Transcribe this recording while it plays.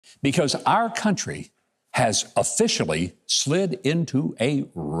because our country has officially slid into a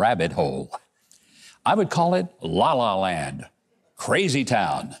rabbit hole. I would call it La La Land, Crazy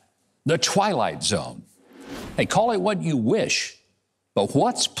Town, the Twilight Zone. Hey, call it what you wish, but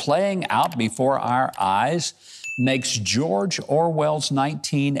what's playing out before our eyes makes George Orwell's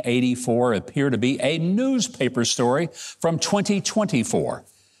 1984 appear to be a newspaper story from 2024.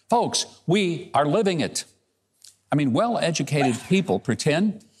 Folks, we are living it. I mean, well-educated people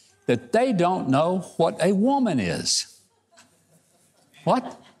pretend that they don't know what a woman is.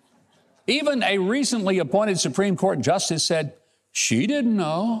 What? Even a recently appointed Supreme Court justice said she didn't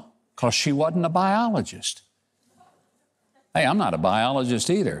know because she wasn't a biologist. Hey, I'm not a biologist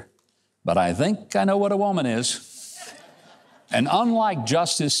either, but I think I know what a woman is. And unlike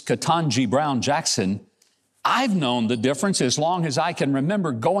Justice Ketanji Brown Jackson, I've known the difference as long as I can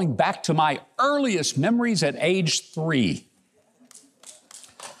remember, going back to my earliest memories at age 3.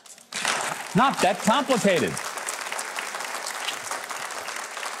 Not that complicated.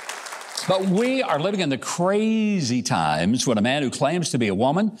 But we are living in the crazy times when a man who claims to be a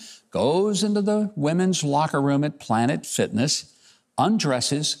woman goes into the women's locker room at Planet Fitness,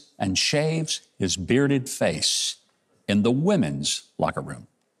 undresses, and shaves his bearded face in the women's locker room.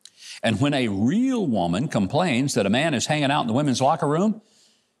 And when a real woman complains that a man is hanging out in the women's locker room,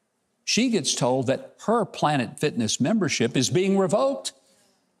 she gets told that her Planet Fitness membership is being revoked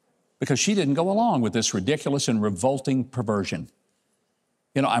because she didn't go along with this ridiculous and revolting perversion.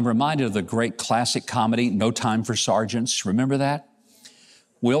 You know, I'm reminded of the great classic comedy, No Time for Sergeants. Remember that?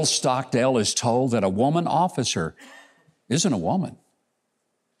 Will Stockdale is told that a woman officer isn't a woman,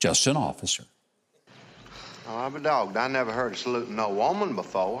 just an officer. Oh, I'm a dog. I never heard of saluting no woman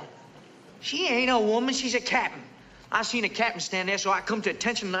before. She ain't a woman, she's a captain. I seen a captain stand there, so I come to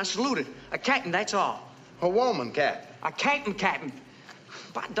attention and I saluted. A captain, that's all. A woman, Captain. A captain.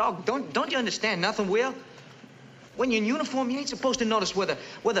 By dog, don't you understand nothing, Will? When you're in uniform, you ain't supposed to notice whether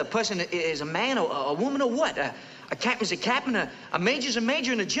a person is a man or a woman or what. A captain's a captain, a major's a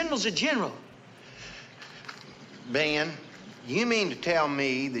major, and a general's a general. Ben, you mean to tell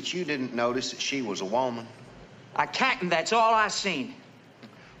me that you didn't notice that she was a woman? A captain, that's all I seen.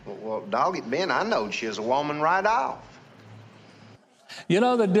 Well, dog it, Ben, I knowed she was a woman right off. You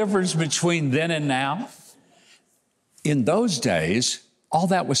know the difference between then and now? In those days, all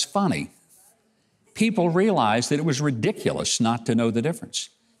that was funny. People realized that it was ridiculous not to know the difference.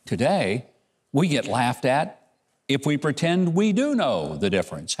 Today, we get laughed at if we pretend we do know the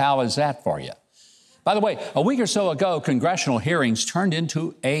difference. How is that for you? By the way, a week or so ago, congressional hearings turned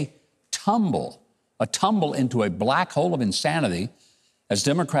into a tumble into a black hole of insanity as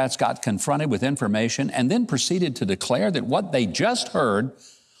Democrats got confronted with information and then proceeded to declare that what they just heard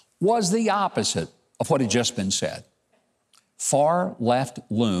was the opposite of what had just been said. Far-left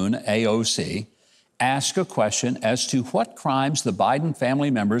loon AOC asked a question as to what crimes the Biden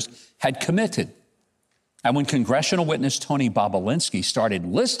family members had committed. And when congressional witness Tony Bobolinsky started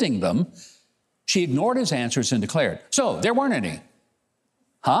listing them, she ignored his answers and declared, "So, there weren't any."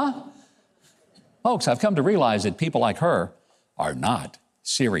 Huh? Folks, I've come to realize that people like her are not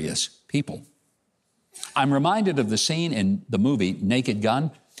serious people. I'm reminded of the scene in the movie Naked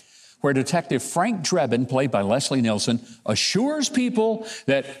Gun, where Detective Frank Drebin, played by Leslie Nielsen, assures people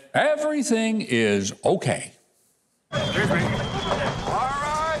that everything is okay. Excuse me. All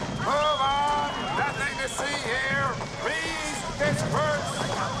right, move on. Nothing to see here. Please disperse.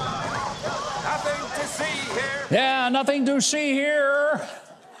 Nothing to see here. Yeah, nothing to see here.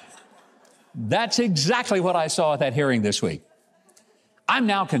 That's exactly what I saw at that hearing this week. I'm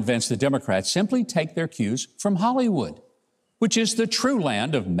now convinced the Democrats simply take their cues from Hollywood, which is the true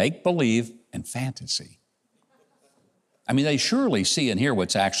land of make-believe and fantasy. I mean, they surely see and hear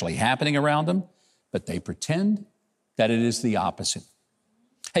what's actually happening around them, but they pretend that it is the opposite.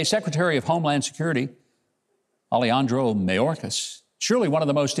 Hey, Secretary of Homeland Security, Alejandro Mayorkas, surely one of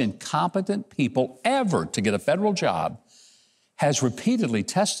the most incompetent people ever to get a federal job, has repeatedly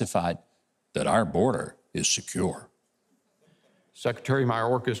testified that our border is secure. Secretary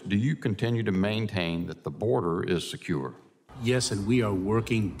Mayorkas, do you continue to maintain that the border is secure? Yes, and we are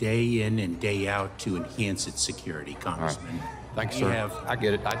working day in and day out to enhance its security, Congressman. Right. Thanks, sir. I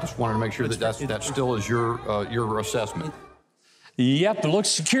get it. I just wanted to make sure that still is your assessment. Yep, it looks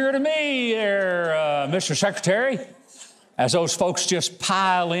secure to me there, Mr. Secretary, as those folks just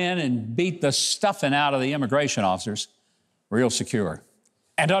pile in and beat the stuffing out of the immigration officers. Real secure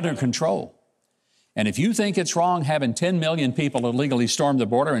and under control. And if you think it's wrong having 10 million people illegally storm the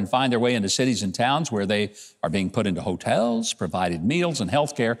border and find their way into cities and towns where they are being put into hotels, provided meals and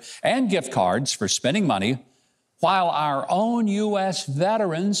health care and gift cards for spending money, while our own U.S.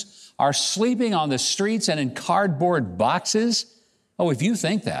 veterans are sleeping on the streets and in cardboard boxes? Oh, if you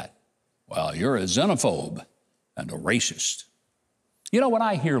think that, well, you're a xenophobe and a racist. You know, when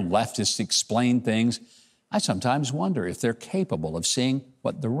I hear leftists explain things, I sometimes wonder if they're capable of seeing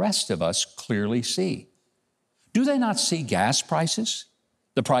what the rest of us clearly see. Do they not see gas prices,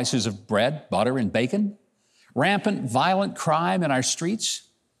 the prices of bread, butter, and bacon, rampant violent crime in our streets?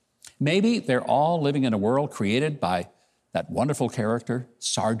 Maybe they're all living in a world created by that wonderful character,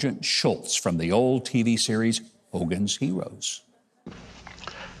 Sergeant Schultz, from the old TV series Hogan's Heroes.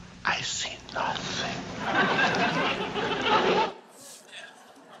 I see nothing.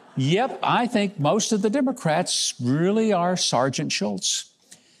 Yep, I think most of the Democrats really are Sergeant Schultz.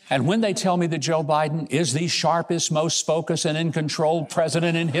 And when they tell me that Joe Biden is the sharpest, most focused, and in control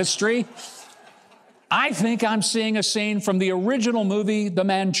president in history, I think I'm seeing a scene from the original movie, The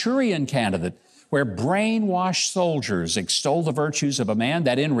Manchurian Candidate, where brainwashed soldiers extol the virtues of a man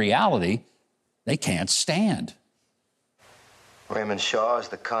that in reality they can't stand. Raymond Shaw is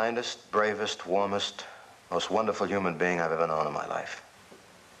the kindest, bravest, warmest, most wonderful human being I've ever known in my life.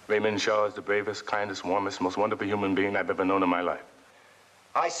 Raymond Shaw is the bravest, kindest, warmest, most wonderful human being I've ever known in my life.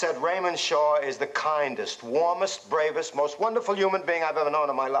 I said Raymond Shaw is the kindest, warmest, bravest, most wonderful human being I've ever known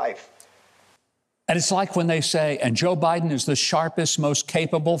in my life. And it's like when they say, and Joe Biden is the sharpest, most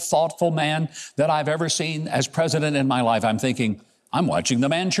capable, thoughtful man that I've ever seen as president in my life. I'm thinking, I'm watching The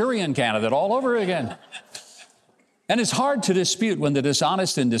Manchurian Candidate all over again. And it's hard to dispute when the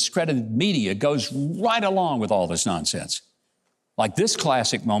dishonest and discredited media goes right along with all this nonsense. Like this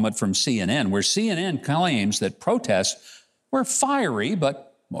classic moment from CNN, where CNN claims that protests were fiery,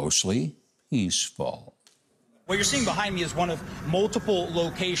 but mostly peaceful. What you're seeing behind me is one of multiple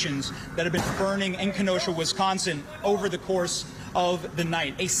locations that have been burning in Kenosha, Wisconsin over the course of the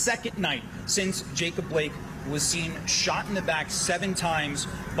night. A second night since Jacob Blake was seen shot in the back 7 times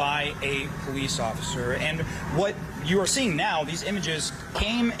by a police officer. And what you are seeing now, these images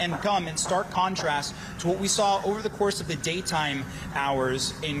came and come in stark contrast to what we saw over the course of the daytime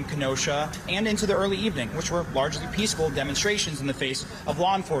hours in Kenosha and into the early evening, which were largely peaceful demonstrations in the face of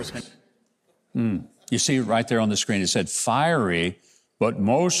law enforcement. You see it right there on the screen. It said fiery, but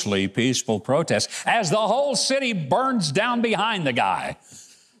mostly peaceful protests as the whole city burns down behind the guy.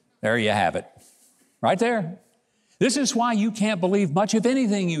 There you have it. Right there. This is why you can't believe much of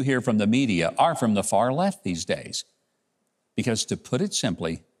anything you hear from the media or from the far left these days. Because to put it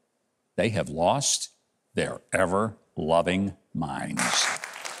simply, they have lost their ever-loving minds.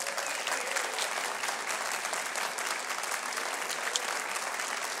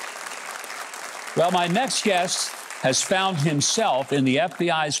 Well, my next guest has found himself in the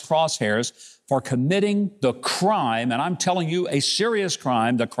FBI's crosshairs for committing the crime, and I'm telling you, a serious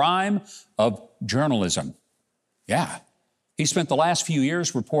crime, the crime of journalism. Yeah. He spent the last few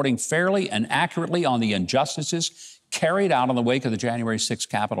years reporting fairly and accurately on the injustices carried out in the wake of the January 6th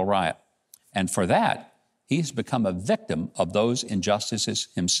Capitol riot. And for that, he's become a victim of those injustices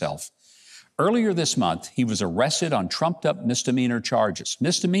himself. Earlier this month, he was arrested on trumped-up misdemeanor charges,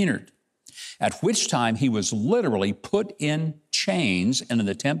 at which time he was literally put in chains in an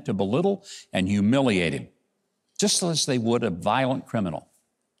attempt to belittle and humiliate him, just as they would a violent criminal,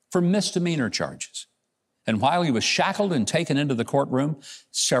 for misdemeanor charges. And while he was shackled and taken into the courtroom,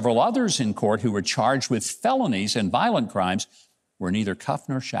 several others in court who were charged with felonies and violent crimes were neither cuffed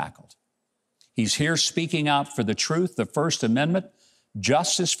nor shackled. He's here speaking out for the truth, the First Amendment,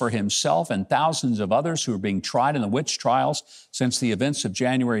 justice for himself and thousands of others who are being tried in the witch trials since the events of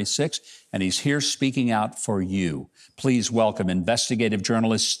January 6th, and he's here speaking out for you. Please welcome investigative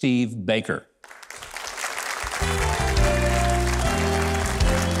journalist Steve Baker.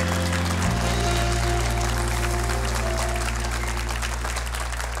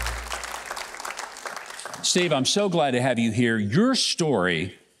 Steve, I'm so glad to have you here. Your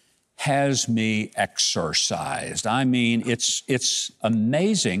story has me exorcised. I mean, it's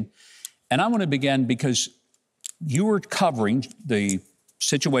amazing. And I want to begin because you were covering the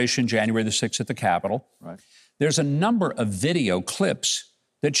situation January the 6th at the Capitol. Right. There's a number of video clips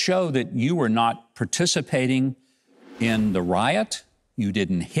that show that you were not participating in the riot. You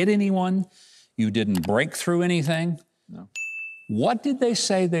didn't hit anyone. You didn't break through anything. No. What did they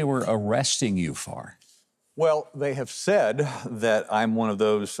say they were arresting you for? Well, they have said that I'm one of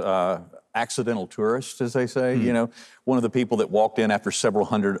those accidental tourists, as they say. You know, one of the people that walked in after several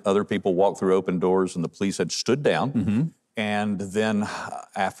hundred other people walked through open doors and the police had stood down. And then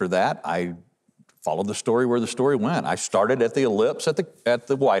after that, I followed the story where the story went. I started at the Ellipse at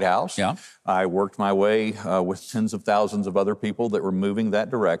the White House. Yeah. I worked my way with tens of thousands of other people that were moving that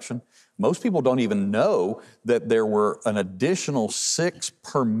direction. Most people don't even know that there were an additional 6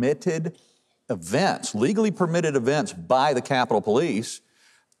 permitted events, legally permitted events by the Capitol Police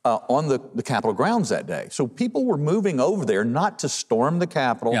on the Capitol grounds that day. So people were moving over there not to storm the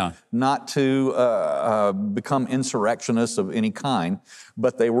Capitol, not to become insurrectionists of any kind,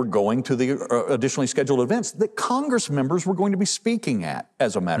 but they were going to the additionally scheduled events that Congress members were going to be speaking at,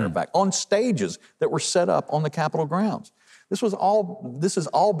 as a matter of fact, on stages that were set up on the Capitol grounds. This has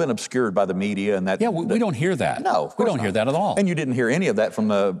all been obscured by the media and that. Yeah, we don't hear that. No, we don't hear that at all. And you didn't hear any of that from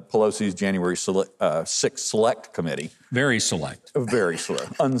the Pelosi's January 6th Select Committee. Very select. Very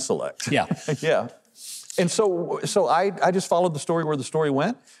select, unselect. Yeah. Yeah. And so I just followed the story where the story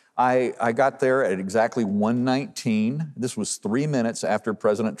went. I got there at exactly 1:19. This was 3 minutes after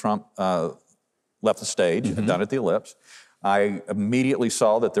President Trump left the stage down at the Ellipse. I immediately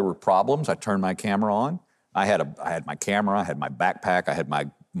saw that there were problems. I turned my camera on. I had my camera, I had my backpack, I had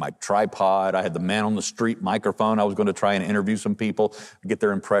my tripod, I had the man on the street microphone. I was going to try and interview some people, get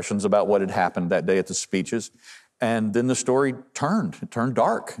their impressions about what had happened that day at the speeches. And then the story turned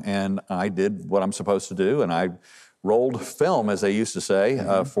dark, and I did what I'm supposed to do, and I rolled film, as they used to say,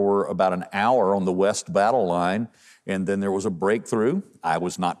 for about an hour on the West battle line, and then there was a breakthrough. I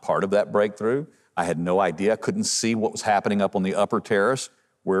was not part of that breakthrough. I had no idea, couldn't see what was happening up on the upper terrace,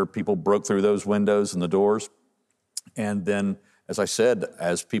 where people broke through those windows and the doors. And then, as I said,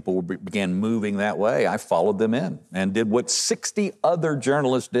 as people began moving that way, I followed them in and did what 60 other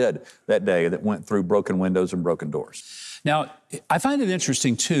journalists did that day that went through broken windows and broken doors. Now, I find it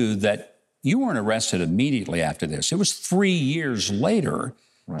interesting, too, that you weren't arrested immediately after this. It was 3 years later,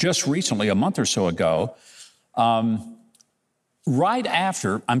 just recently, a month or so ago, right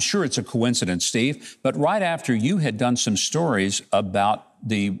after, I'm sure it's a coincidence, Steve, but right after you had done some stories about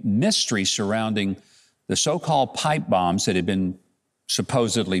the mystery surrounding the so-called pipe bombs that had been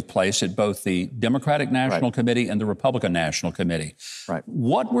supposedly placed at both the Democratic National Committee and the Republican National Committee. Right.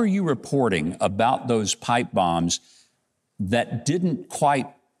 What were you reporting about those pipe bombs that didn't quite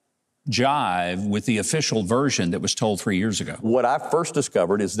jive with the official version that was told 3 years ago? What I first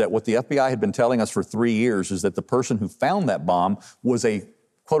discovered is that what the FBI had been telling us for 3 years is that the person who found that bomb was a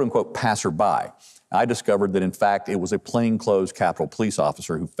quote-unquote passerby. I discovered that, in fact, it was a plainclothes Capitol Police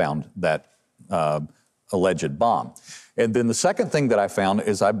officer who found that alleged bomb. And then the second thing that I found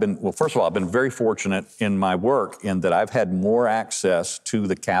is first of all, I've been very fortunate in my work in that I've had more access to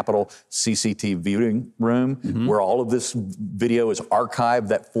the Capitol CCTV viewing room, where all of this video is archived,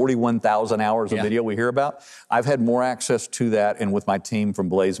 that 41,000 hours of video we hear about. I've had more access to that, and with my team from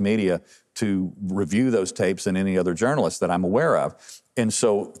Blaze Media, to review those tapes than any other journalist that I'm aware of. And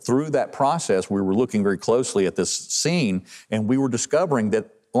so through that process, we were looking very closely at this scene, and we were discovering that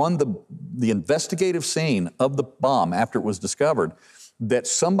on the investigative scene of the bomb after it was discovered, that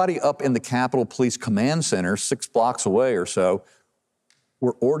somebody up in the Capitol Police Command Center, 6 blocks away or so,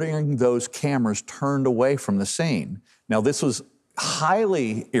 were ordering those cameras turned away from the scene. Now, this was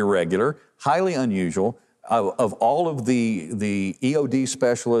highly irregular, highly unusual. Of all of the EOD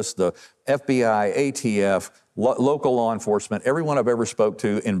specialists, the FBI, ATF, local law enforcement, everyone I've ever spoke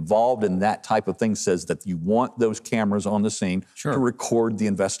to involved in that type of thing says that you want those cameras on the scene to record the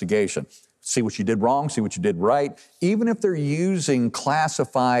investigation. See what you did wrong, see what you did right. Even if they're using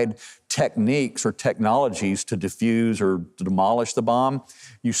classified techniques or technologies to defuse or to demolish the bomb,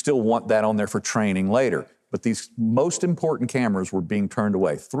 you still want that on there for training later. But these most important cameras were being turned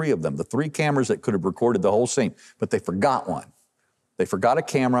away, 3 of them, the 3 cameras that could have recorded the whole scene, but they forgot one. They forgot a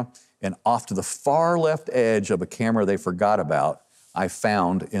camera, and off to the far left edge of a camera they forgot about, I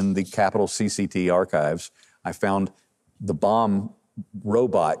found in the Capitol CCT archives, I found the bomb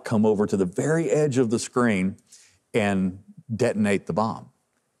robot come over to the very edge of the screen and detonate the bomb.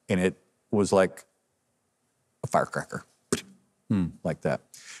 And it was like a firecracker, like that.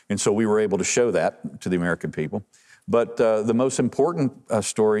 And so we were able to show that to the American people. But the most important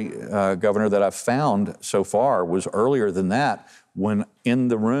story, Governor, that I've found so far was earlier than that, when in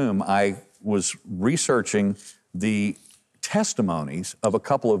the room I was researching the testimonies of a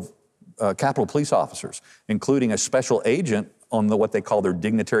couple of Capitol Police officers, including a special agent on what they call their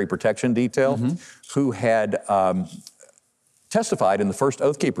dignitary protection detail, who had testified in the first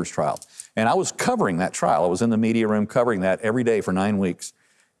Oath Keepers trial. And I was covering that trial. I was in the media room covering that every day for 9 weeks.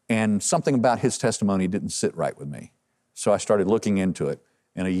 And something about his testimony didn't sit right with me. So I started looking into it.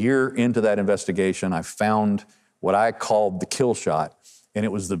 And a year into that investigation, I found what I called the kill shot. And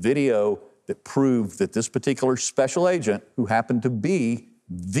it was the video that proved that this particular special agent, who happened to be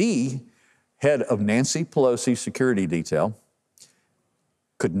the head of Nancy Pelosi's security detail,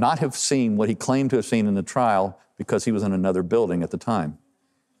 could not have seen what he claimed to have seen in the trial because he was in another building at the time.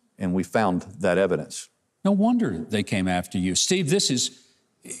 And we found that evidence. No wonder they came after you. Steve,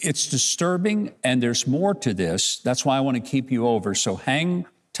 it's disturbing, and there's more to this. That's why I want to keep you over, so hang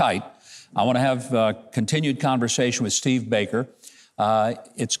tight. I want to have a continued conversation with Steve Baker.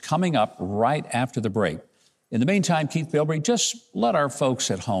 It's coming up right after the break. In the meantime, Keith Bilbrey, just let our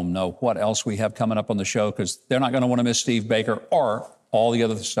folks at home know what else we have coming up on the show, because they're not going to want to miss Steve Baker or all the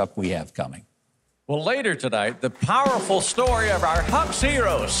other stuff we have coming. Well, later tonight, the powerful story of our Huck's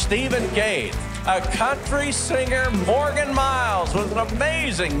heroes, Steve and Cade. A country singer, Morgan Miles, with an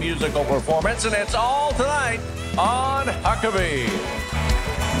amazing musical performance, and it's all tonight on Huckabee.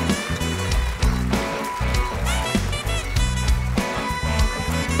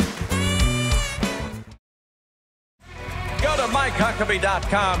 Go to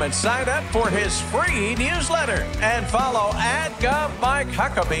MikeHuckabee.com and sign up for his free newsletter. And follow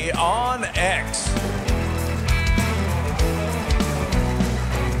 @GovMikeHuckabee on X.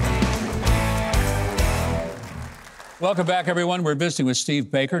 Welcome back, everyone. We're visiting with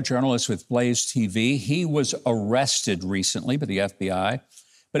Steve Baker, journalist with Blaze TV. He was arrested recently by the FBI.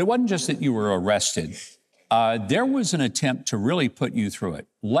 But it wasn't just that you were arrested. There was an attempt to really put you through it.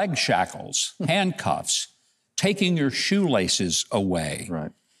 Leg shackles, handcuffs, taking your shoelaces away,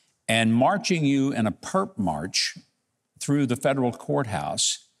 and marching you in a perp march through the federal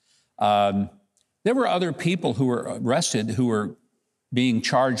courthouse. There were other people who were arrested who were being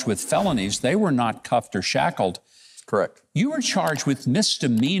charged with felonies. They were not cuffed or shackled. Correct. You were charged with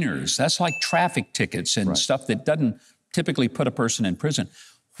misdemeanors. That's like traffic tickets and stuff that doesn't typically put a person in prison.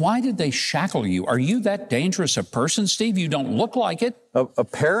 Why did they shackle you? Are you that dangerous a person, Steve? You don't look like it.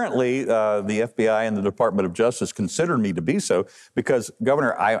 Apparently, the FBI and the Department of Justice considered me to be so because,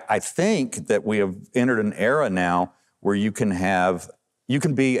 Governor, I think that we have entered an era now where you can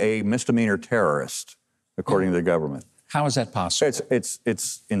be a misdemeanor terrorist, according to the government. How is that possible?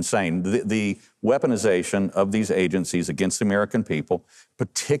 It's insane. The weaponization of these agencies against the American people,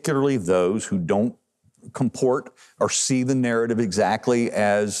 particularly those who don't comport or see the narrative exactly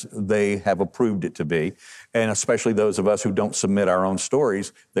as they have approved it to be, and especially those of us who don't submit our own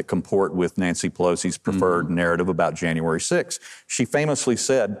stories that comport with Nancy Pelosi's preferred narrative about January 6th. She famously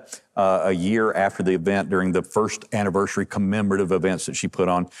said a year after the event, during the first anniversary commemorative events that she put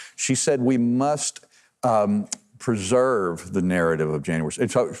on, she said, we must preserve the narrative of January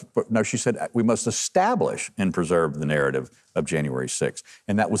 6th. No, she said, we must establish and preserve the narrative of January 6th.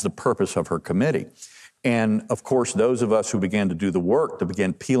 And that was the purpose of her committee. And of course, those of us who began to do the work, to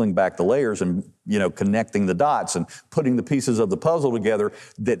begin peeling back the layers and, connecting the dots and putting the pieces of the puzzle together,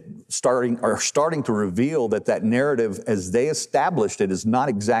 that are starting to reveal that narrative as they established it is not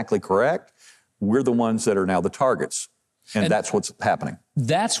exactly correct. We're the ones that are now the targets. And that's what's happening.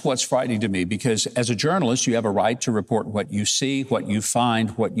 That's what's frightening to me, because as a journalist, you have a right to report what you see, what you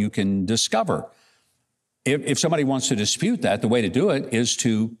find, what you can discover. If somebody wants to dispute that, the way to do it is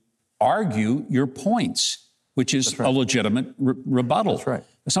to argue your points, which is a legitimate rebuttal. That's right.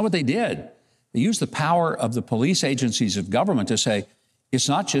 That's not what they did. They used the power of the police agencies of government to say, it's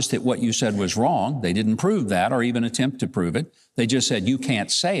not just that what you said was wrong. They didn't prove that or even attempt to prove it. They just said, you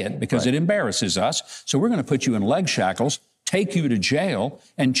can't say it because it embarrasses us. So we're going to put you in leg shackles, take you to jail,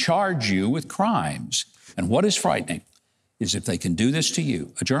 and charge you with crimes. And what is frightening is if they can do this to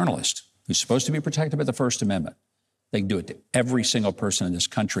you, a journalist who's supposed to be protected by the First Amendment, they can do it to every single person in this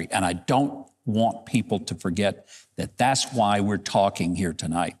country. And I don't want people to forget that that's why we're talking here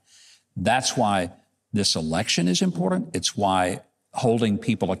tonight. That's why this election is important. It's why holding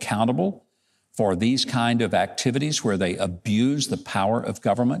people accountable for these kind of activities where they abuse the power of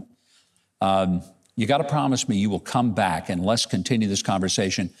government. You got to promise me you will come back and let's continue this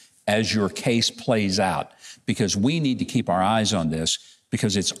conversation as your case plays out, because we need to keep our eyes on this,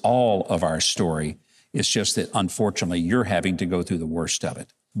 because it's all of our story. It's just that, unfortunately, you're having to go through the worst of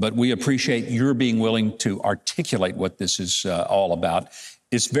it. But we appreciate your being willing to articulate what this is all about.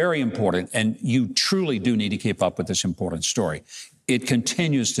 It's very important, and you truly do need to keep up with this important story. It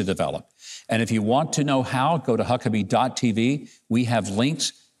continues to develop. And if you want to know how, go to Huckabee.tv. We have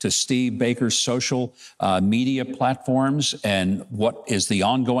links to Steve Baker's social media platforms and what is the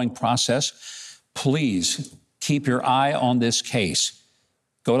ongoing process. Please keep your eye on this case.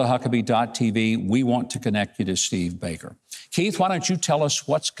 Go to Huckabee.tv. We want to connect you to Steve Baker. Keith, why don't you tell us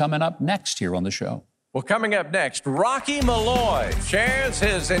what's coming up next here on the show? Well, coming up next, Rocky Malloy shares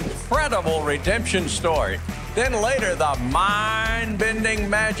his incredible redemption story. Then later, the mind-bending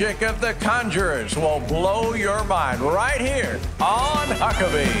magic of the conjurers will blow your mind right here on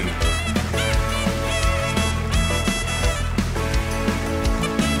Huckabee.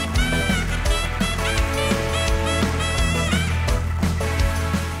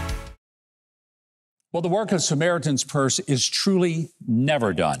 Well, the work of Samaritan's Purse is truly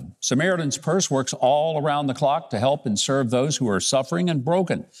never done. Samaritan's Purse works all around the clock to help and serve those who are suffering and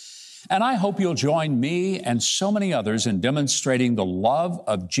broken. And I hope you'll join me and so many others in demonstrating the love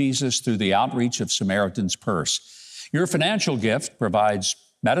of Jesus through the outreach of Samaritan's Purse. Your financial gift provides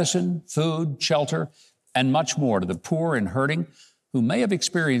medicine, food, shelter, and much more to the poor and hurting who may have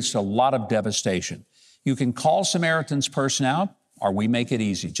experienced a lot of devastation. You can call Samaritan's Purse now, or we make it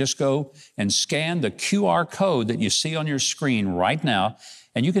easy. Just go and scan the QR code that you see on your screen right now,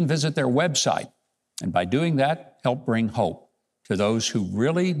 and you can visit their website. And by doing that, help bring hope to those who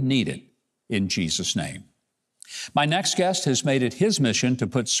really need it in Jesus' name. My next guest has made it his mission to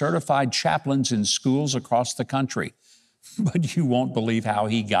put certified chaplains in schools across the country. But you won't believe how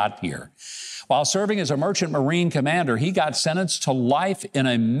he got here. While serving as a merchant marine commander, he got sentenced to life in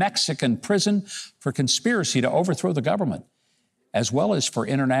a Mexican prison for conspiracy to overthrow the government, as well as for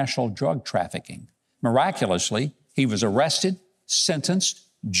international drug trafficking. Miraculously, he was arrested, sentenced,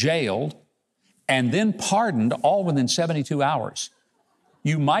 jailed, and then pardoned all within 72 hours.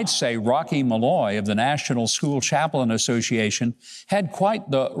 You might say Rocky Malloy of the National School Chaplain Association had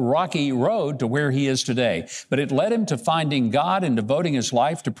quite the rocky road to where he is today, but it led him to finding God and devoting his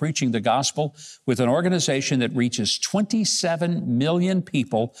life to preaching the gospel with an organization that reaches 27 million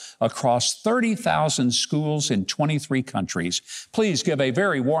people across 30,000 schools in 23 countries. Please give a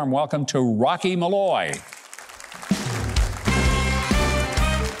very warm welcome to Rocky Malloy.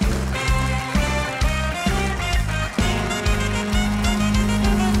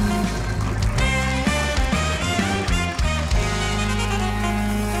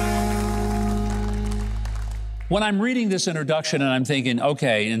 When I'm reading this introduction and I'm thinking,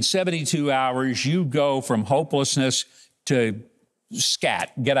 okay, in 72 hours, you go from hopelessness to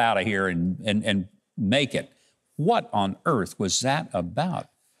scat, get out of here and make it. What on earth was that about?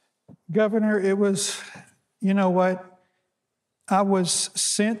 Governor, it was, you know what? I was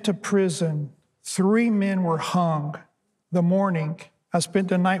sent to prison. 3 men were hung the morning. I spent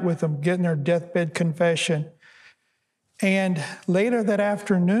the night with them getting their deathbed confession. And later that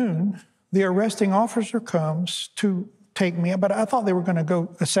afternoon, the arresting officer comes to take me, but I thought they were going to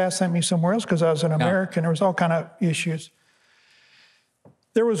go assassinate me somewhere else because I was an American. There was all kind of issues.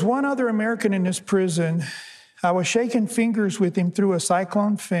 There was one other American in this prison. I was shaking fingers with him through a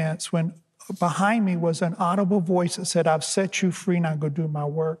cyclone fence when behind me was an audible voice that said, "I've set you free, now go do my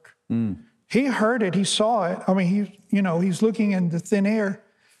work." He heard it, he saw it. I mean, he's looking into thin air.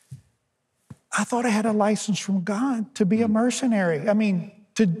 I thought I had a license from God to be a mercenary. I mean,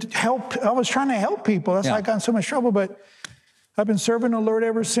 to help, I was trying to help people. That's why I got in so much trouble, but I've been serving the Lord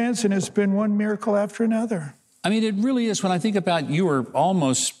ever since, and it's been one miracle after another. I mean, it really is. When I think about you were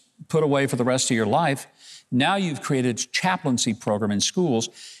almost put away for the rest of your life, now you've created a chaplaincy program in schools,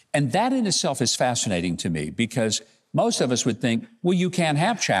 and that in itself is fascinating to me because most of us would think, well, you can't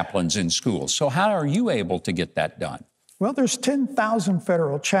have chaplains in schools. So how are you able to get that done? Well, there's 10,000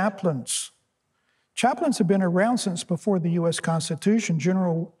 federal chaplains. Chaplains have been around since before the U.S. Constitution.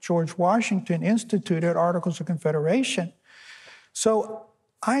 General George Washington instituted Articles of Confederation. So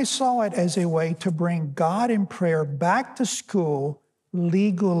I saw it as a way to bring God and prayer back to school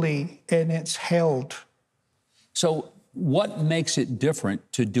legally, and it's held. So what makes it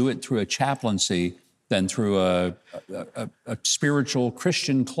different to do it through a chaplaincy than through a spiritual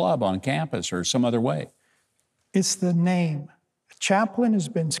Christian club on campus or some other way? It's the name. Chaplain has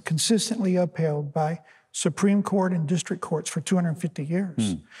been consistently upheld by Supreme Court and district courts for 250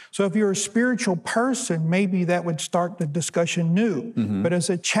 years. So if you're a spiritual person, maybe that would start the discussion new. But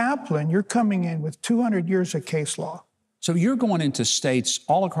as a chaplain, you're coming in with 200 years of case law. So you're going into states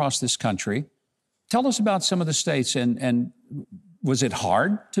all across this country. Tell us about some of the states, and was it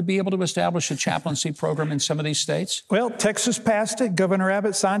hard to be able to establish a chaplaincy program in some of these states? Well, Texas passed it. Governor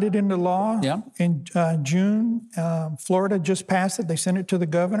Abbott signed it into law in June. Florida just passed it. They sent it to the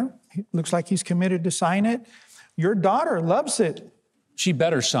governor. It looks like he's committed to sign it. Your daughter loves it. She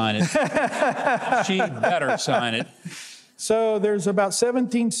better sign it. She better sign it. So there's about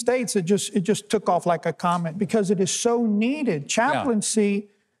 17 states that it just took off like a comet because it is so needed. Chaplaincy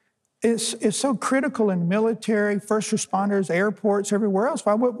is so critical in military, first responders, airports, everywhere else.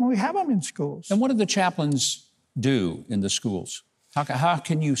 Why wouldn't we have them in schools? And what do the chaplains do in the schools? How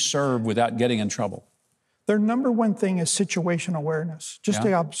can you serve without getting in trouble? Their number one thing is situational awareness, just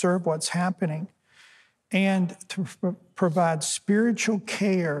to observe what's happening and to provide spiritual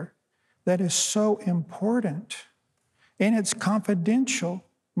care that is so important. And it's confidential.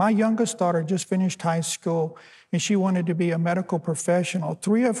 My youngest daughter just finished high school, and she wanted to be a medical professional.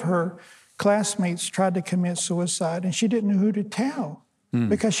 3 of her classmates tried to commit suicide, and she didn't know who to tell.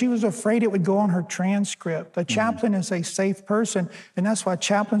 because she was afraid it would go on her transcript. A chaplain is a safe person, and that's why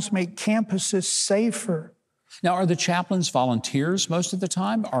chaplains make campuses safer. Now, are the chaplains volunteers most of the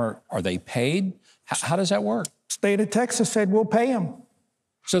time? Are they paid? How does that work? State of Texas said, we'll pay them.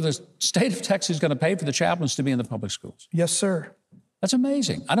 So the state of Texas is going to pay for the chaplains to be in the public schools? Yes, sir. That's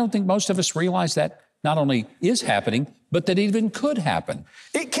amazing. I don't think most of us realize that not only is happening, but that even could happen.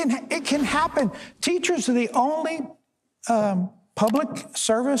 It can happen. Teachers are the only public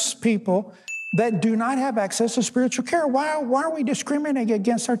service people that do not have access to spiritual care. Why are we discriminating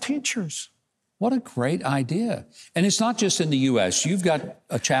against our teachers? What a great idea. And it's not just in the U.S. You've got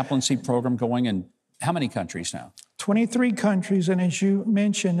a chaplaincy program going in how many countries now? 23 countries. And as you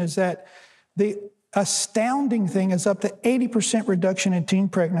mentioned, is that the astounding thing is up to 80% reduction in teen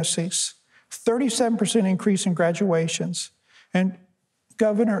pregnancies, 37% increase in graduations, and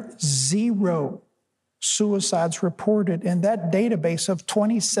Governor, 0 suicides reported in that database of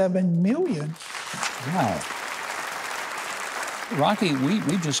 27 million. Wow. Rocky, we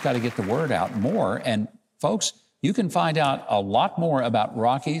just got to get the word out more. And folks, you can find out a lot more about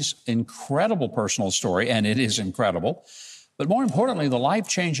Rocky's incredible personal story, and it is incredible, but more importantly, the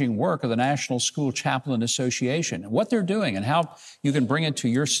life-changing work of the National School Chaplain Association, what they're doing and how you can bring it to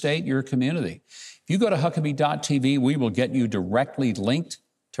your state, your community. If you go to Huckabee.tv, we will get you directly linked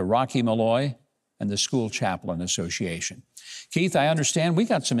to Rocky Malloy and the School Chaplain Association. Keith, I understand we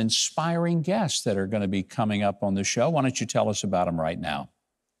got some inspiring guests that are going to be coming up on the show. Why don't you tell us about them right now?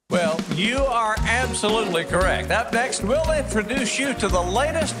 Well, you are absolutely correct. Up next, we'll introduce you to the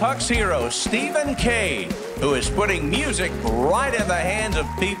latest Huck's hero, Stephen Cade, who is putting music right in the hands of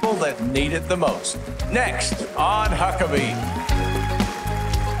people that need it the most. Next on Huckabee.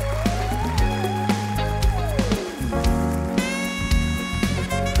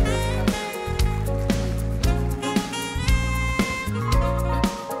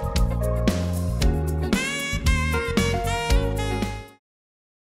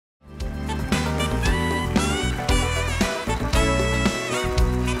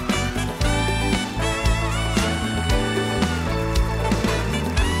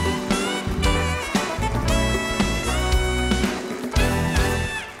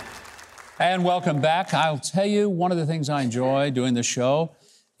 And welcome back. I'll tell you, one of the things I enjoy doing the show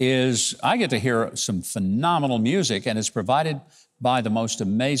is I get to hear some phenomenal music, and it's provided by the most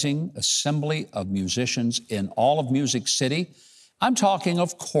amazing assembly of musicians in all of Music City. I'm talking,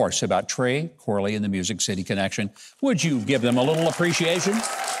 of course, about Trey Corley and the Music City Connection. Would you give them a little appreciation?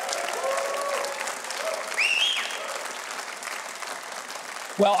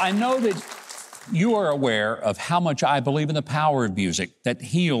 Well, I know that you are aware of how much I believe in the power of music that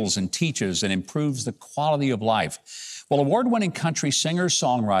heals and teaches and improves the quality of life. Well, award-winning country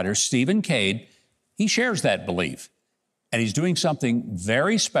singer-songwriter Stephen Cade, he shares that belief, and he's doing something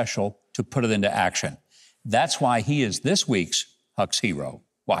very special to put it into action. That's why he is this week's Huck's hero.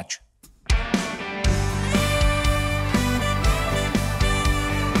 Watch.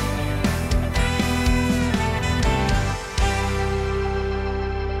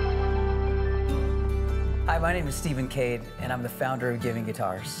 Hi, my name is Stephen Cade, and I'm the founder of Giving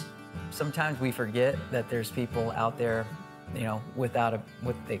Guitars. Sometimes we forget that there's people out there, without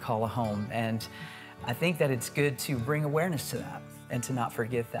what they call a home, and I think that it's good to bring awareness to that and to not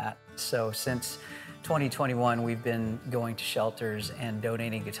forget that. So since 2021, we've been going to shelters and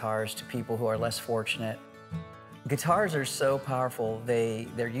donating guitars to people who are less fortunate. Guitars are so powerful,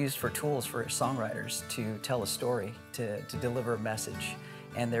 they're used for tools for songwriters to tell a story, to deliver a message.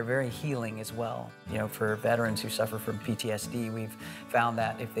 And they're very healing as well. For veterans who suffer from PTSD, we've found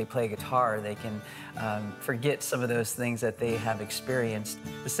that if they play guitar, they can forget some of those things that they have experienced.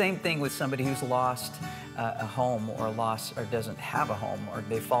 The same thing with somebody who's lost a home or doesn't have a home, or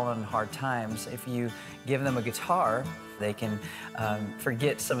they've fallen in hard times. If you give them a guitar, they can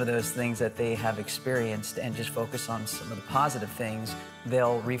forget some of those things that they have experienced and just focus on some of the positive things.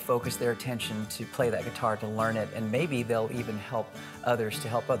 They'll refocus their attention to play that guitar, to learn it, and maybe they'll even help others to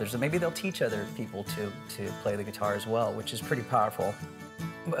help others. And maybe they'll teach other people to play the guitar as well, which is pretty powerful.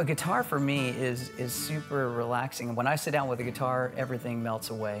 A guitar for me is super relaxing. When I sit down with a guitar, everything melts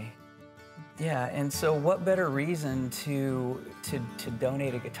away. Yeah, and so what better reason to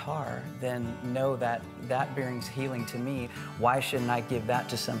donate a guitar than know that brings healing to me? Why shouldn't I give that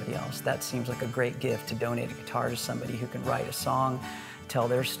to somebody else? That seems like a great gift, to donate a guitar to somebody who can write a song, tell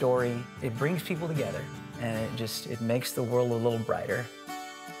their story. It brings people together, and it makes the world a little brighter.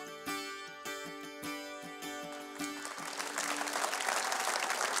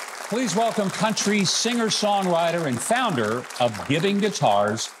 Please welcome country singer-songwriter and founder of Giving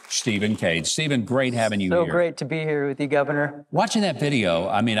Guitars, Stephen Cade. Stephen, great having you here. So great to be here with you, Governor. Watching that video,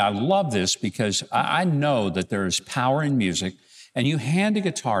 I mean, I love this because I know that there is power in music, and you hand a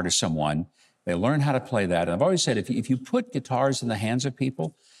guitar to someone, they learn how to play that. And I've always said, if you put guitars in the hands of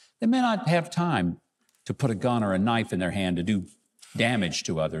people, they may not have time to put a gun or a knife in their hand to do damage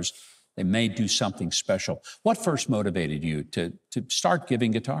to others. They may do something special. What first motivated you to start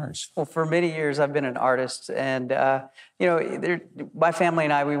giving guitars? Well, for many years, I've been an artist. And, my family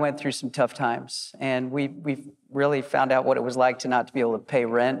and I, we went through some tough times. And we really found out what it was like to not to be able to pay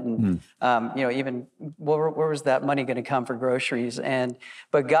rent. And, even where was that money going to come for groceries?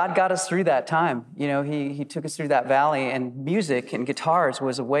 But God got us through that time. He took us through that valley. And music and guitars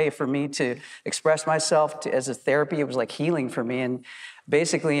was a way for me to express myself as a therapy. It was like healing for me. And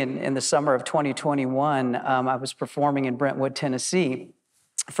basically, in the summer of 2021, I was performing in Brentwood, Tennessee,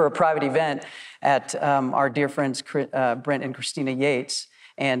 for a private event at our dear friends Brent and Christina Yates.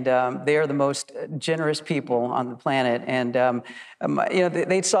 And they are the most generous people on the planet. And,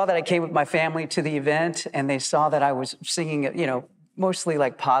 they saw that I came with my family to the event, and they saw that I was singing, mostly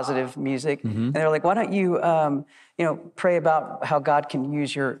like positive music. Mm-hmm. And they're like, why don't you, pray about how God can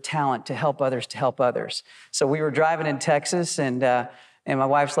use your talent to help others. So we were driving in Texas, and my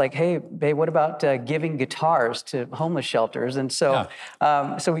wife's like, hey, babe, what about giving guitars to homeless shelters? And so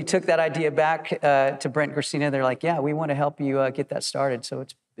so we took that idea back to Brent and Christina. They're like, yeah, we want to help you get that started. So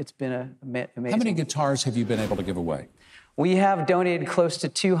it's been amazing. How many guitars have you been able to give away? We have donated close to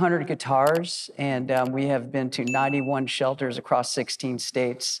 200 guitars, and we have been to 91 shelters across 16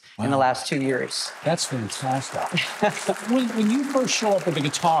 states in the last 2 years. That's fantastic. when you first show up with a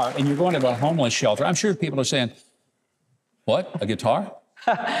guitar and you're going to a homeless shelter, I'm sure people are saying, what, a guitar?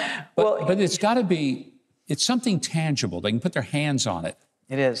 But it's got to be, it's something tangible. They can put their hands on it.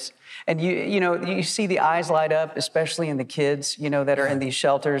 It is. And you see the eyes light up, especially in the kids, that are in these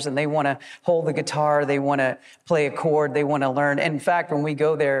shelters, and they want to hold the guitar, they want to play a chord, they want to learn. And in fact, when we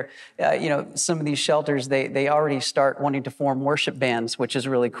go there, some of these shelters, they already start wanting to form worship bands, which is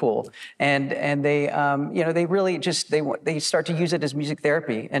really cool. And they, they really just, they start to use it as music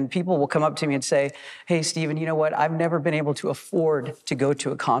therapy. And people will come up to me and say, hey, Stephen, you know what? I've never been able to afford to go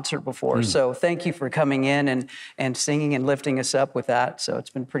to a concert before. So thank you for coming in and singing and lifting us up with that. So it's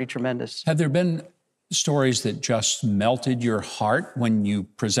been pretty tremendous. Have there been stories that just melted your heart when you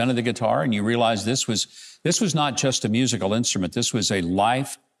presented the guitar and you realized this was not just a musical instrument, this was a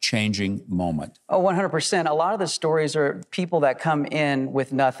life-changing moment? Oh, 100%. A lot of the stories are people that come in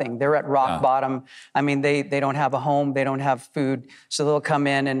with nothing. They're at rock bottom. I mean, they don't have a home, they don't have food, so they'll come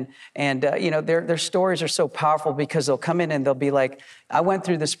in and their stories are so powerful because they'll come in and they'll be like, I went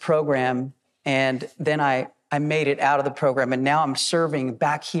through this program and then I made it out of the program, and now I'm serving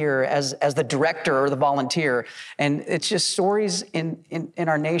back here as the director or the volunteer. And it's just stories in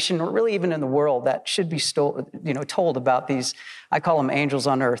our nation, or really even in the world, that should be told about these. I call them angels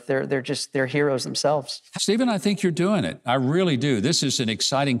on earth. They're heroes themselves. Stephen, I think you're doing it. I really do. This is an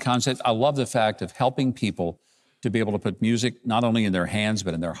exciting concept. I love the fact of helping people to be able to put music not only in their hands,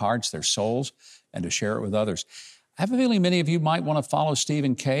 but in their hearts, their souls, and to share it with others. I have a feeling many of you might want to follow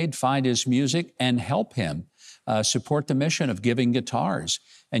Stephen Cade, find his music, and help him support the mission of giving guitars.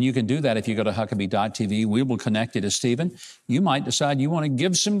 And you can do that if you go to Huckabee.tv. We will connect you to Stephen. You might decide you want to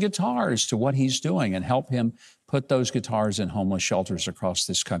give some guitars to what he's doing and help him put those guitars in homeless shelters across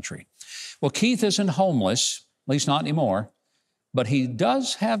this country. Well, Keith isn't homeless, at least not anymore, but he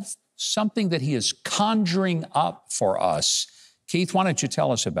does have something that he is conjuring up for us. Keith, why don't you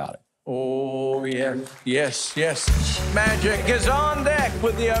tell us about it? Oh, yes. Magic is on deck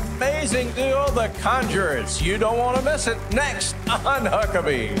with the amazing duo, the Conjurers. You don't want to miss it. Next on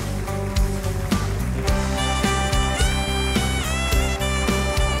Huckabee.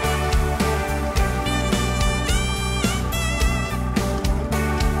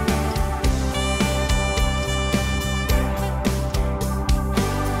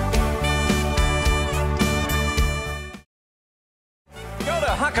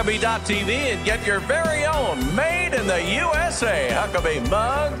 Huckabee.tv and get your very own made in the USA Huckabee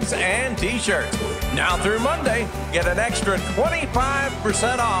mugs and t-shirts. Now through Monday, get an extra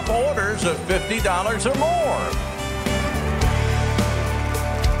 25% off orders of $50 or more.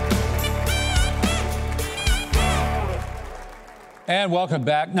 And welcome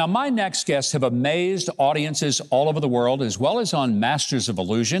back. Now, my next guests have amazed audiences all over the world, as well as on Masters of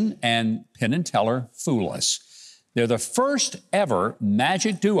Illusion and Penn and Teller Fool Us. They're the first ever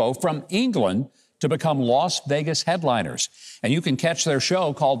magic duo from England to become Las Vegas headliners. And you can catch their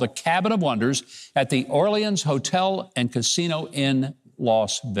show called The Cabin of Wonders at the Orleans Hotel and Casino in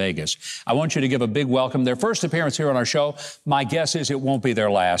Las Vegas. I want you to give a big welcome. Their first appearance here on our show. My guess is it won't be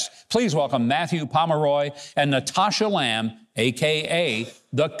their last. Please welcome Matthew Pomeroy and Natasha Lamb, a.k.a.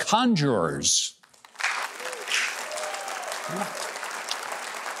 The Conjurers.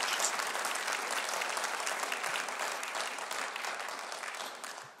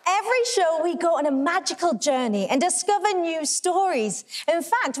 Every show, we go on a magical journey and discover new stories. In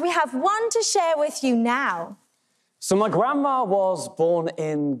fact, we have one to share with you now. So my grandma was born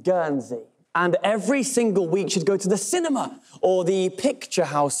in Guernsey, and every single week she'd go to the cinema, or the picture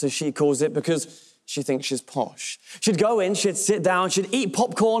house, as she calls it, because she thinks she's posh. She'd go in, she'd sit down, she'd eat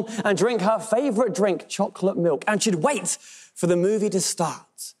popcorn and drink her favourite drink, chocolate milk, and she'd wait for the movie to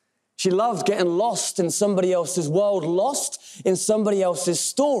start. She loved getting lost in somebody else's world, lost in somebody else's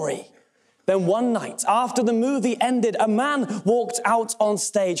story. Then one night, after the movie ended, a man walked out on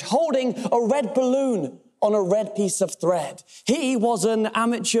stage holding a red balloon on a red piece of thread. He was an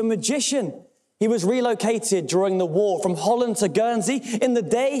amateur magician. He was relocated during the war from Holland to Guernsey. In the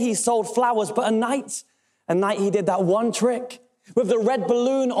day, he sold flowers, but at night he did that one trick with the red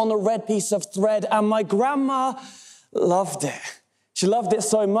balloon on the red piece of thread, and my grandma loved it. She loved it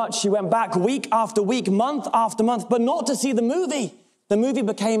so much, she went back week after week, month after month, but not to see the movie. The movie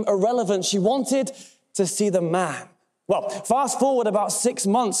became irrelevant. She wanted to see the man. Well, fast forward about 6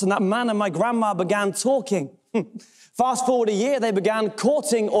 months, and that man and my grandma began talking. Fast forward a year, they began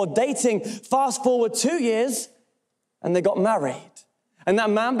courting or dating. Fast forward 2 years, and they got married. And that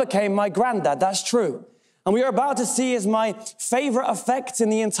man became my granddad, that's true. And we are about to see is my favorite effect in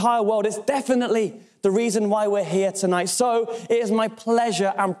the entire world. It's definitely the reason why we're here tonight. So it is my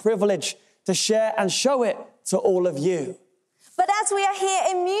pleasure and privilege to share and show it to all of you. But as we are here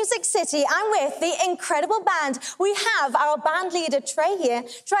in Music City, I'm with the incredible band. We have our band leader, Trey, here.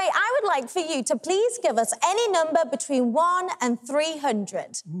 Trey, I would like for you to please give us any number between 1 and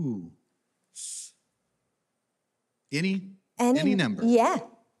 300. Ooh. Any number? Yeah.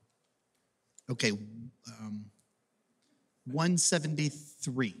 Okay.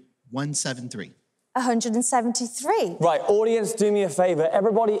 173. 173. 173. Right, audience, do me a favor.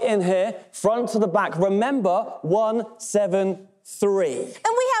 Everybody in here, front to the back, remember 173. And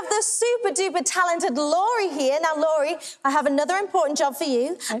we have the super duper talented Laurie here. Now, Laurie, I have another important job for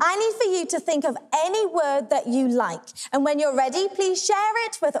you. Okay. I need for you to think of any word that you like. And when you're ready, please share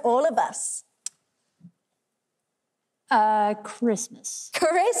it with all of us. Christmas.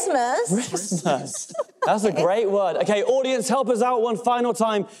 Christmas? Christmas. That's a great word. Okay, audience, help us out one final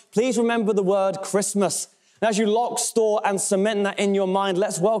time. Please remember the word Christmas. And as you lock, store, and cement that in your mind,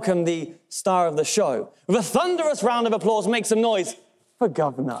 let's welcome the star of the show. With a thunderous round of applause, make some noise for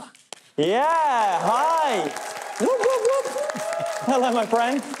Governor. Yeah, hi. Whoop, whoop, whoop. Hello, my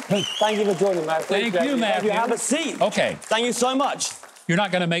friend. Thank you for joining, Matt. Thank you, Matthew. Have a seat. Okay. Thank you so much. You're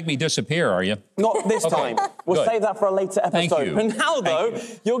not going to make me disappear, are you? Not this time. We'll save that for a later episode. Thank you. But now, though,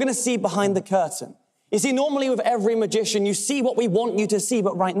 you're going to see behind the curtain. You see, normally with every magician, you see what we want you to see,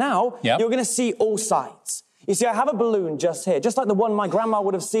 but right now, you're going to see all sides. You see, I have a balloon just here, just like the one my grandma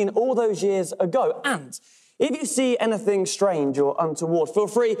would have seen all those years ago. And if you see anything strange or untoward, feel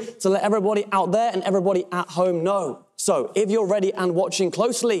free to let everybody out there and everybody at home know. So, if you're ready and watching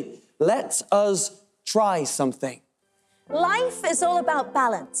closely, let us try something. Life is all about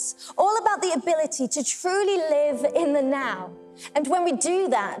balance, all about the ability to truly live in the now. And when we do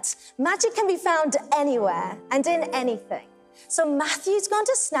that, magic can be found anywhere and in anything. So Matthew's going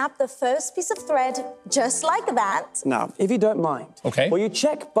to snap the first piece of thread just like that. Now, if you don't mind, will you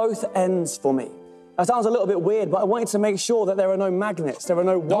check both ends for me? That sounds a little bit weird, but I wanted to make sure that there are no magnets, there are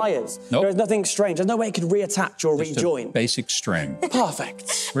no wires, there is nothing strange. There's no way it could reattach or rejoin. Basic string.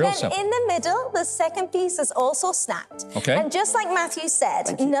 Perfect. Real Then simple. in the middle, the second piece is also snapped. Okay. And just like Matthew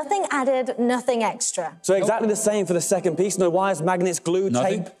said, nothing added, nothing extra. So exactly the same for the second piece. No wires, magnets, glue,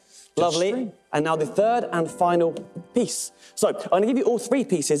 tape. Lovely. And now the third and final piece. So I'm going to give you all three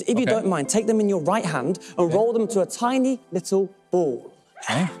pieces. If you don't mind, take them in your right hand and roll them to a tiny little ball.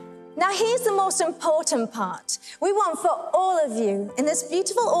 Okay. Now, here's the most important part. We want for all of you in this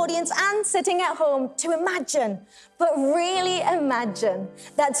beautiful audience and sitting at home to imagine, but really imagine,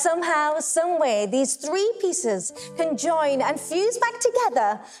 that somehow, some way, these three pieces can join and fuse back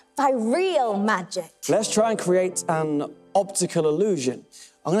together by real magic. Let's try and create an optical illusion.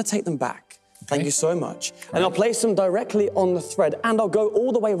 I'm going to take them back. Thank you so much. And I'll place them directly on the thread, and I'll go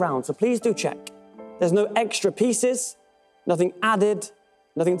all the way around, so please do check. There's no extra pieces, nothing added,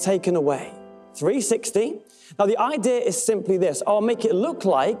 nothing taken away. 360. Now, the idea is simply this. I'll make it look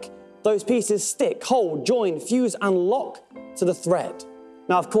like those pieces stick, hold, join, fuse, and lock to the thread.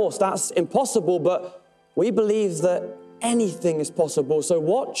 Now, of course, that's impossible, but we believe that anything is possible. So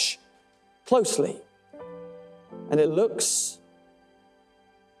watch closely. And it looks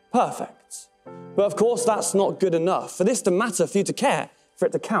perfect. But of course, that's not good enough. For this to matter, for you to care, for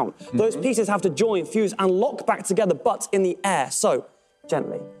it to count, those pieces have to join, fuse, and lock back together, but in the air. So,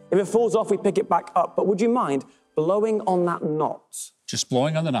 gently. If it falls off, we pick it back up. But would you mind blowing on that knot? Just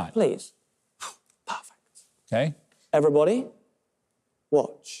blowing on the knot. Please. Perfect. Okay. Everybody,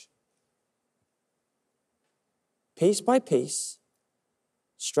 watch. Piece by piece,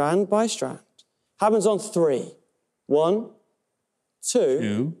 strand by strand. Happens on 3. 1,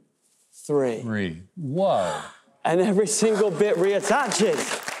 2, 3. Whoa. And every single bit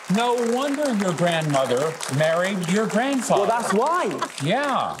reattaches. No wonder your grandmother married your grandfather. Well, that's why.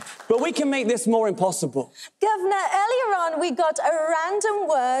 Yeah. But we can make this more impossible. Governor, earlier on we got a random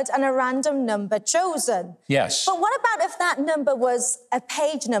word and a random number chosen. Yes. But what about if that number was a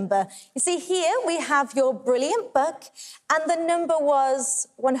page number? You see, here we have your brilliant book, and the number was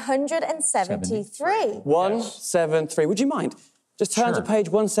 173. 173. Would you mind? Just turn to page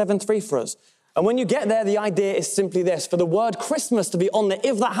 173 for us. And when you get there, the idea is simply this. For the word Christmas to be on there,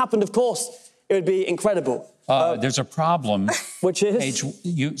 if that happened, of course, it would be incredible. There's a problem. Which is?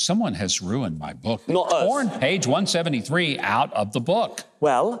 Someone has ruined my book. Not us. Torn page 173 out of the book.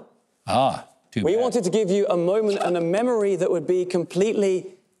 Well, too we bad. wanted to give you a moment and a memory that would be completely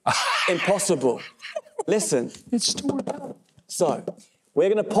impossible. Listen. It's torn out. So, we're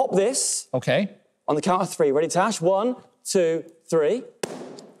going to pop this. Okay. On the count of 3. Ready, Tash? 1, 2, 3.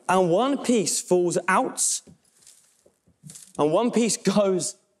 And one piece falls out. And one piece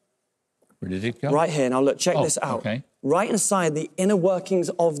goes... Where did it go? Right here. Now, look, check this out. Okay. Right inside the inner workings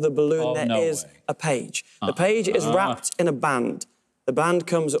of the balloon, there is a page. The page is wrapped in a band. The band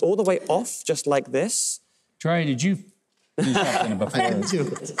comes all the way off, just like this. Trey, did you do something before? I didn't do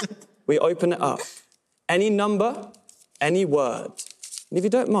it. We open it up. Any number, any word. And if you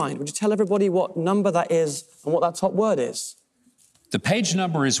don't mind, would you tell everybody what number that is and what that top word is? The page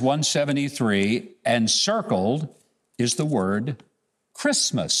number is 173, and circled is the word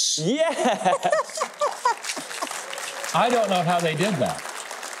Christmas. Yeah! I don't know how they did that.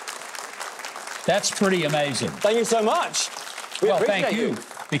 That's pretty amazing. Thank you so much. Well, thank you.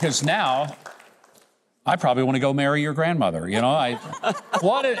 Because now I probably want to go marry your grandmother. You know,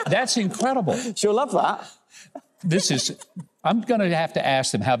 that's incredible. She'll love that. I'm going to have to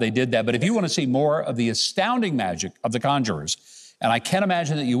ask them how they did that. But if you want to see more of the astounding magic of the Conjurers, and I can't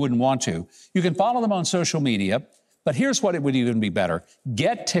imagine that you wouldn't want to, you can follow them on social media. But here's what it would even be better.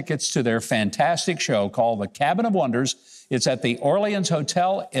 Get tickets to their fantastic show called The Cabin of Wonders. It's at the Orleans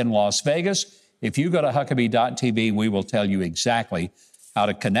Hotel in Las Vegas. If you go to Huckabee.tv, we will tell you exactly how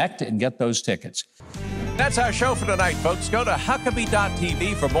to connect and get those tickets. That's our show for tonight, folks. Go to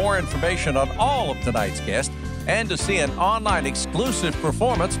Huckabee.tv for more information on all of tonight's guests and to see an online exclusive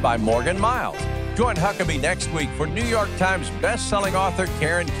performance by Morgan Miles. Join Huckabee next week for New York Times best-selling author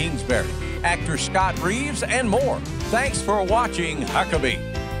Karen Kingsbury, actor Scott Reeves, and more. Thanks for watching Huckabee.